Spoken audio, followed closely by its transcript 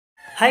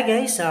Hi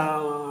guys,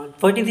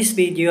 for this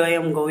video I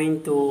am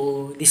going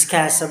to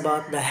discuss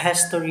about the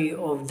history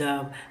of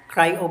the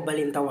Cry of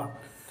Balintawak.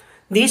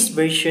 This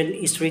version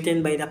is written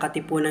by the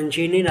Katipunan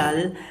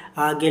General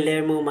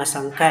Guillermo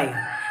Masangkay.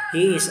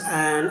 He is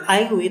an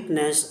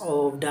eyewitness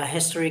of the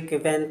historic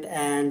event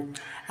and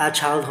a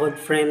childhood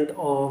friend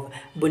of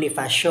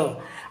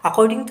Bonifacio.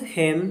 According to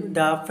him,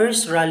 the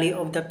first rally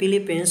of the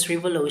Philippines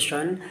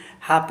Revolution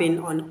happened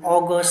on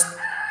August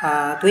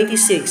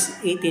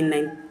 26,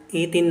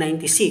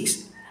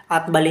 1896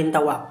 at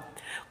Balintawak.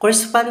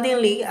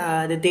 Correspondingly,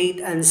 the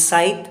date and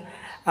site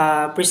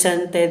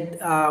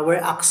presented were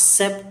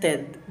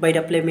accepted by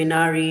the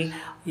preliminary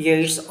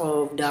years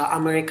of the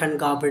American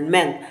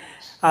government.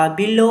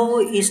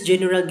 Below is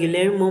General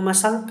Guillermo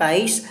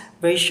Masangkay's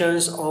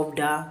versions of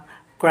the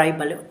Cry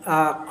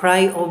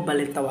of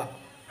Balintawak.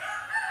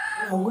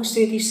 August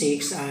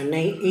 26,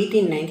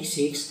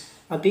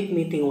 1896, a big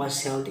meeting was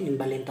held in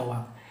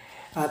Balintawak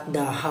at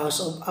the house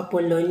of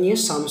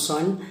Apollonius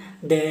Samson,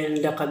 then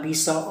the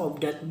kabisa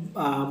of that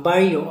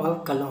barrio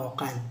of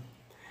Caloocan.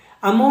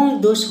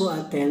 Among those who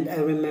attend, I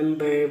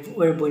remember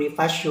were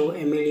Bonifacio,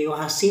 Emilio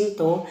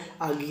Jacinto,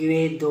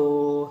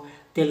 Aguedo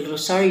del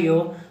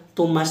Rosario,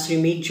 Tomas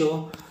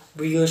Remedio,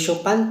 Briosio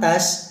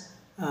Pantas,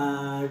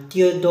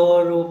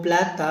 Teodoro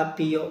Plata,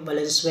 Pio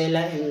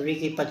Valenzuela,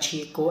 Enrique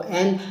Pacheco,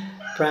 and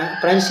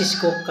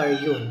Francisco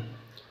Carrion.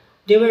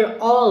 They were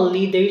all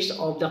leaders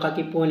of the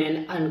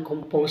Katipunan and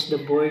composed the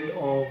board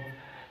of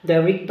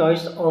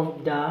directors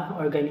of the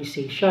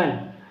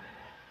organization.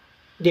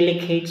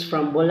 Delegates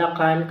from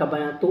Bulacan,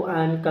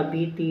 Cabanatuan,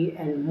 Cavite,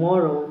 and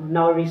Moro,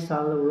 now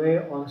Rizal,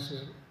 were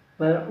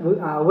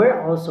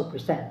also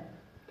present.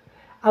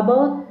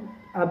 About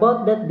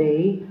about that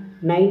day,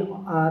 9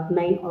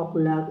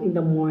 o'clock in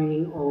the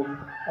morning of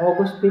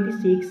August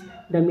 26,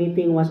 the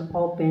meeting was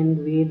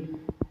opened with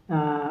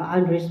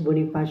Andres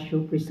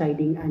Bonifacio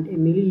presiding and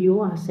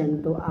Emilio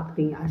Jacinto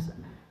acting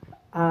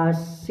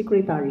as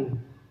secretary.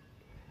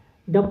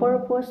 The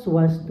purpose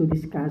was to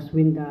discuss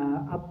when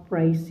the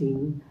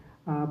uprising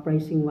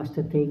was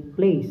to take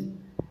place.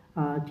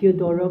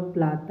 Teodoro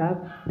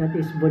Plata, that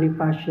is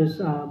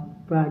Bonifacio's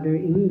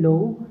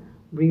brother-in-law,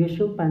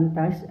 Briosio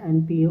Pantas,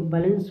 and Pio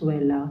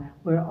Valenzuela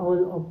were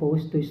all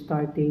opposed to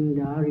starting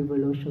the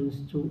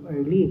revolutions too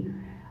early.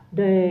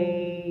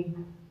 They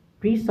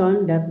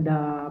reasoned that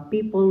the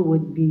people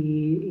would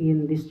be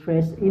in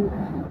distress in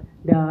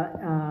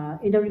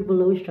the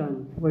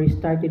revolution were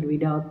started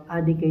without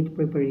adequate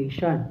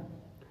preparation.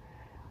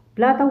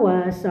 Plata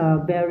was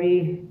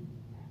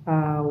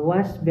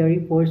very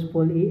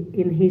forceful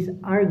in his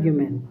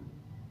argument,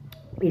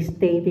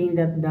 stating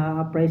that the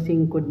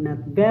uprising could not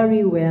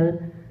very well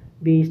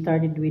be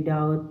started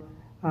without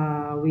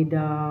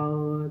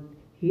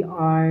he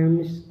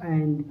arms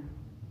and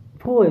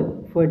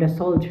food for the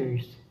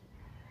soldiers.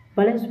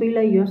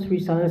 Valenzuela used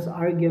Rizal's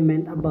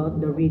argument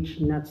about the rich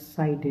not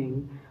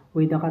siding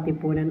with the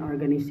Katipunan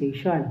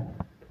organization.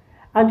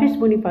 Andres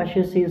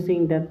Bonifacio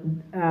sensing that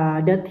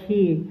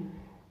he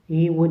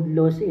would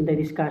lose in the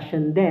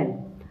discussion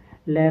then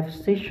left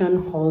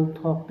session hall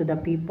talk to the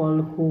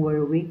people who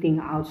were waiting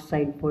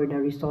outside for the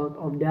result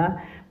of the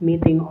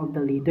meeting of the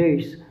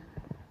leaders.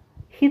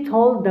 He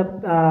told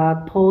that the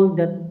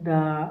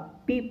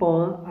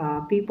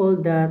people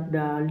that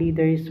the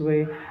leaders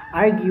were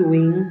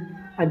arguing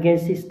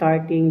against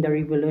starting the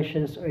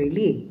revolutions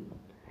early,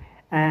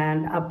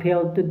 and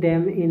appealed to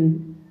them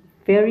in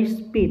very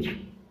speech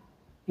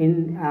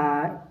in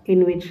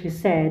which he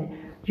said,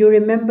 "You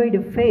remember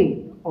the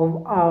fate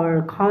of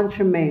our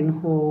countrymen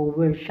who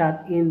were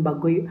shot in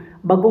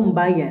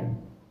Bagumbayan.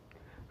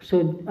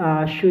 So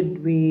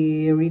should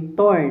we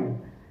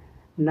return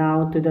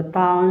now to the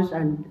towns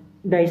and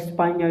the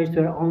Spaniards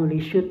will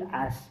only shoot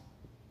us?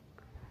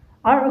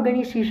 Our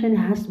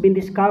organization has been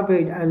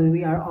discovered and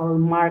we are all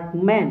marked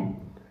men.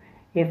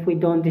 If we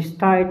don't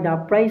start the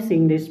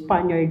uprising, the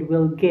Spaniard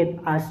will get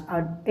us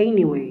out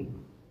anyway."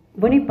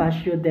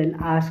 Bonifacio then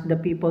asked the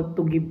people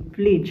to give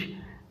pledge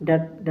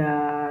that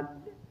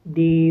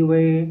they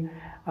were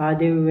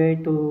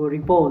to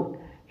revolt.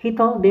 He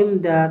told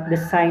them that the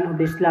sign of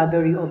the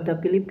slavery of the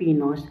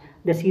Filipinos,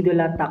 the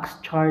cedula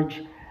tax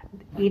charge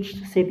each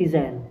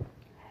citizen.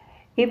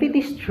 If it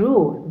is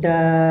true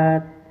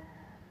that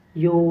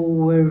you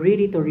were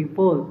ready to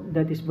revolt,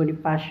 that is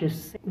Bonifacio.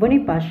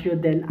 Bonifacio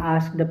then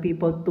asked the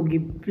people to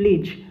give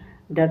pledge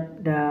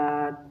that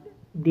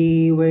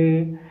they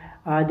were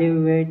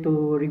to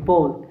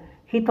revolt.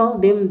 He told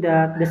them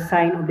that the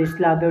sign of the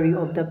slavery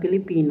of the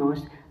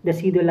Filipinos, the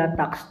cedula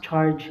tax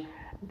charge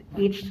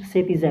each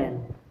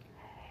citizen.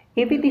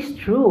 If it is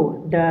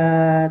true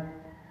that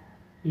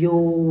you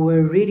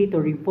were ready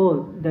to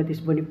revolt, that is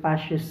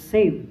Bonifacio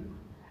said,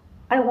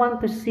 I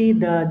want to see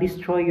the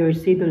destroyer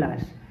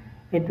cedulas.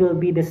 It will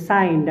be the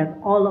sign that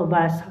all of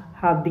us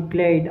have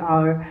declared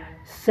our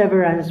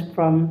severance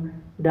from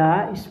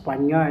the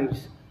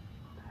Spaniards.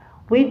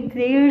 With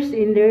tears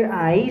in their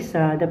eyes,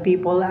 the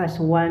people as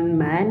one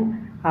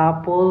man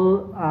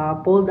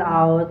pulled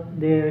out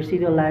their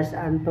cedulas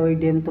and tore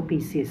them to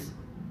pieces.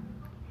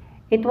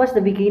 It was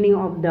the beginning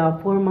of the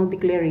formal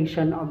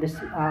declaration of the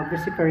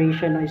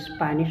separation of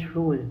Spanish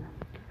rule.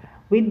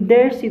 With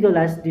their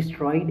cédulas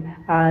destroyed,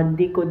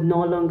 they could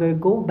no longer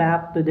go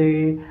back to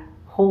their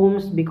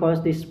homes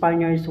because the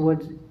Spaniards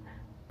would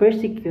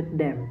persecute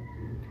them.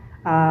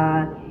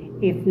 Uh,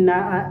 if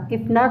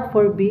not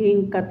for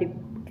being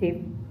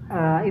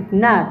if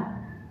not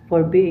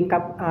for being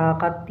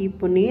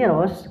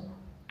katipuneros,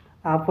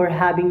 for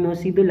having no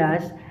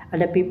cédulas,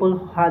 the people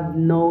who had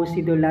no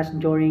cédulas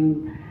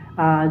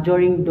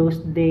during those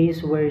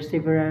days were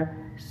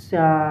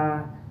uh,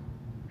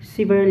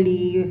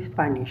 severely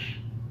punished.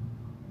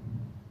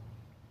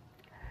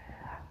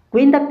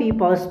 When the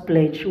People's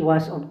Pledge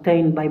was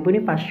obtained by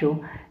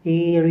Bonifacio,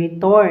 he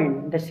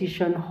returned the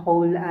session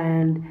hall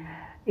and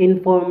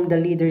informed the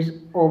leaders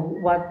of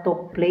what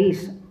took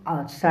place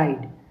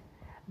outside.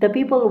 The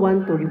people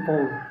want to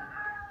revolt,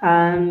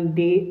 and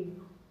they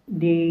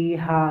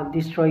have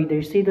destroyed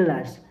their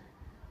cédulas.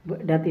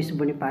 That is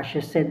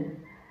Bonifacio said.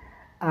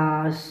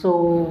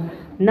 So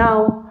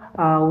now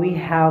we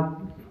have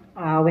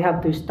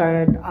to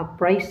start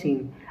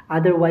uprising.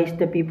 Otherwise,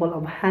 the people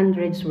of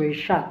hundreds will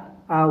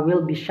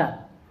be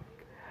shot.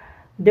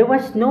 There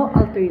was no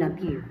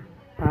alternative.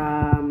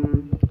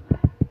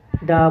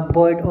 The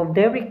board of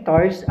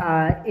directors,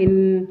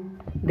 in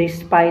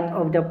despite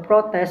of the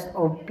protest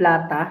of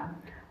Plata,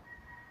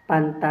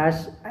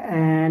 Pantas,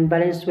 and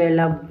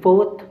Valenzuela,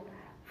 vote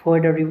for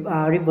the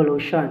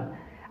revolution.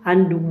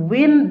 And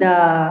when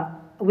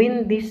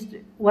this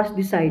was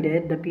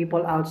decided, the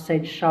people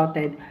outside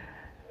shouted,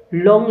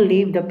 "Long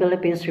live the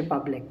Philippines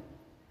Republic!"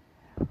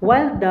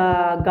 While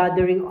the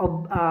gathering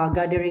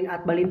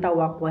at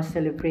Balintawak was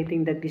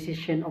celebrating the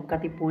decision of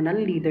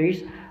Katipunan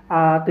leaders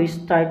to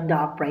start the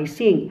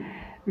uprising,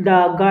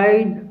 the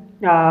guard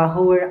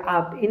who were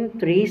up in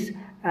trees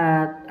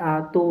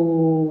to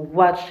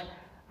watch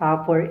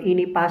for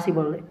any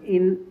possible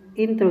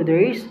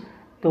intruders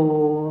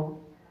to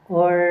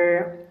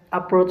or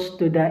approach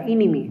to the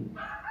enemy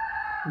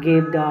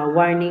gave the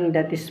warning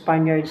that the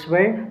Spaniards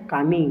were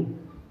coming.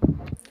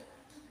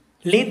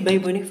 Led by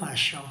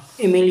Bonifacio,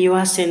 Emilio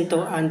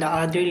Jacinto, and the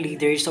other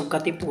leaders of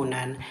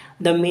Katipunan,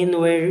 the men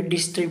were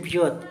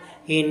distributed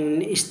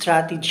in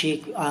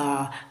strategic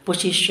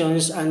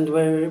positions and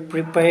were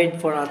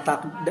prepared for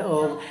attack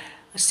of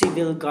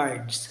civil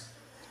guards.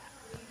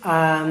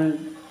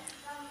 Um,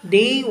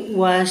 they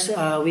was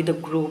with a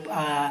group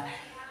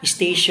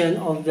stationed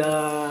of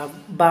the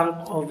bank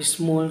of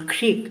small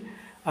creek,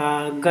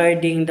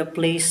 guarding the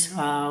place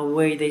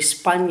where the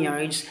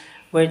Spaniards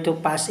were to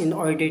pass in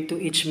order to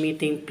each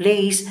meeting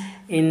place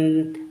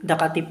in the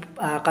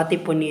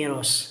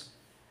Katipuneros.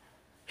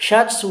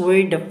 Shots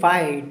were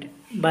fired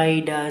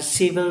by the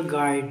civil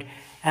guard,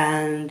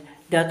 and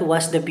that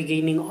was the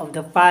beginning of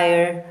the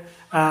fire,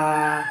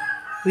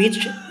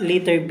 which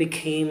later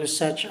became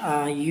such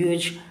a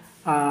huge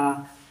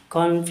uh,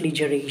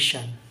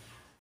 conflagration.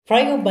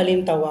 Fry of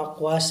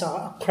Balintawak was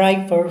a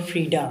cry for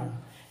freedom.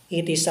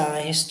 It is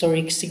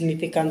historic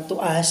significant to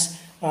us,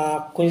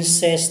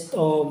 consists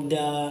of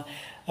the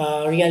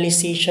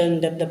realization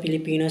that the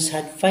Filipinos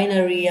had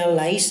finally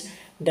realized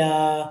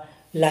the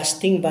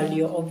lasting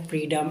value of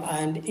freedom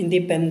and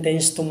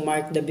independence to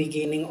mark the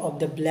beginning of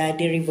the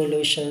bloody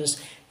revolutions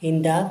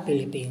in the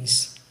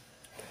Philippines.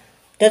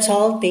 That's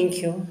all.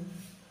 Thank you.